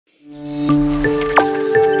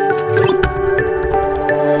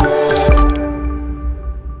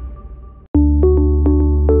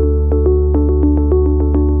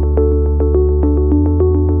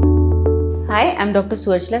am Dr.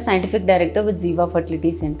 Suvarchalaa, Scientific Director with ZIVA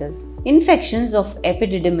Fertility Centers. Infections of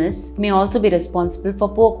epididymis may also be responsible for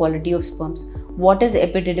poor quality of sperms. What is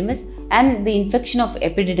epididymis and the infection of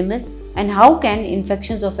epididymis, and how can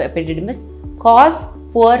infections of epididymis cause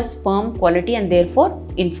poor sperm quality and therefore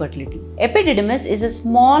infertility? Epididymis is a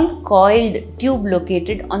small coiled tube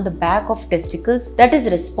located on the back of testicles that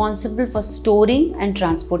is responsible for storing and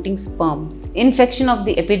transporting sperms. Infection of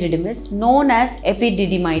the epididymis, known as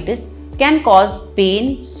epididymitis, can cause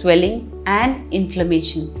pain, swelling and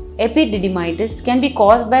inflammation. Epididymitis can be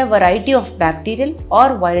caused by a variety of bacterial or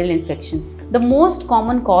viral infections. The most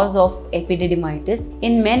common cause of epididymitis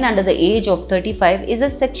in men under the age of 35 is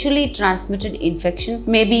a sexually transmitted infection,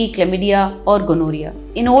 maybe chlamydia or gonorrhea.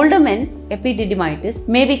 In older men, epididymitis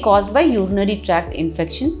may be caused by urinary tract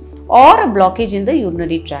infection or a blockage in the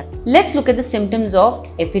urinary tract. Let's look at the symptoms of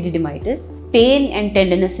epididymitis. Pain and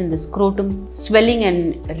tenderness in the scrotum, swelling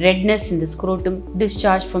and redness in the scrotum,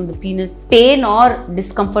 discharge from the penis, pain or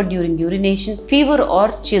discomfort during urination, fever or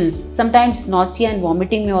chills. Sometimes nausea and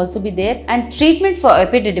vomiting may also be there, and treatment for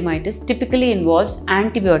epididymitis typically involves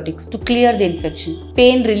antibiotics to clear the infection.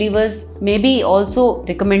 Pain relievers may be also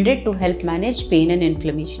recommended to help manage pain and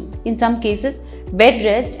inflammation. In some cases, bed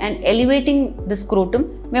rest and elevating the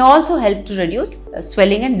scrotum may also help to reduce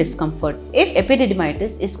swelling and discomfort. If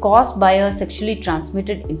epididymitis is caused by a sexually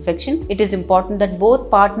transmitted infection, it is important that both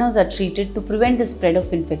partners are treated to prevent the spread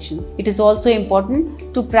of infection. It is also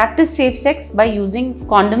important to practice safe sex by using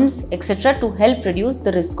condoms, etc. to help reduce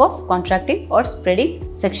the risk of contracting or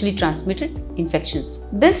spreading sexually transmitted infections.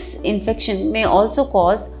 This infection may also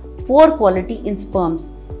cause poor quality in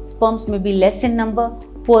sperms. Sperms may be less in number,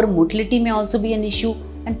 poor motility may also be an issue,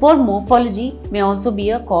 and poor morphology may also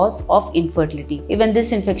be a cause of infertility. Even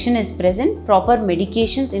this infection is present, proper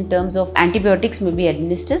medications in terms of antibiotics may be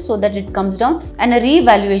administered so that it comes down, and a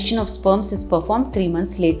re-evaluation of sperms is performed 3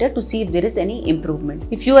 months later to see if there is any improvement.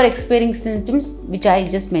 If you are experiencing symptoms which I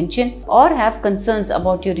just mentioned or have concerns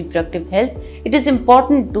about your reproductive health, it is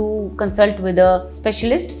important to consult with a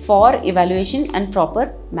specialist for evaluation and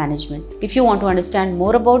proper management. If you want to understand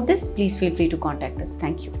more about this, please feel free to contact us.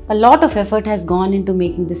 Thank you. A lot of effort has gone into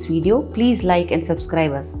making this video. Please like and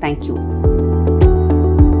subscribe us. Thank you.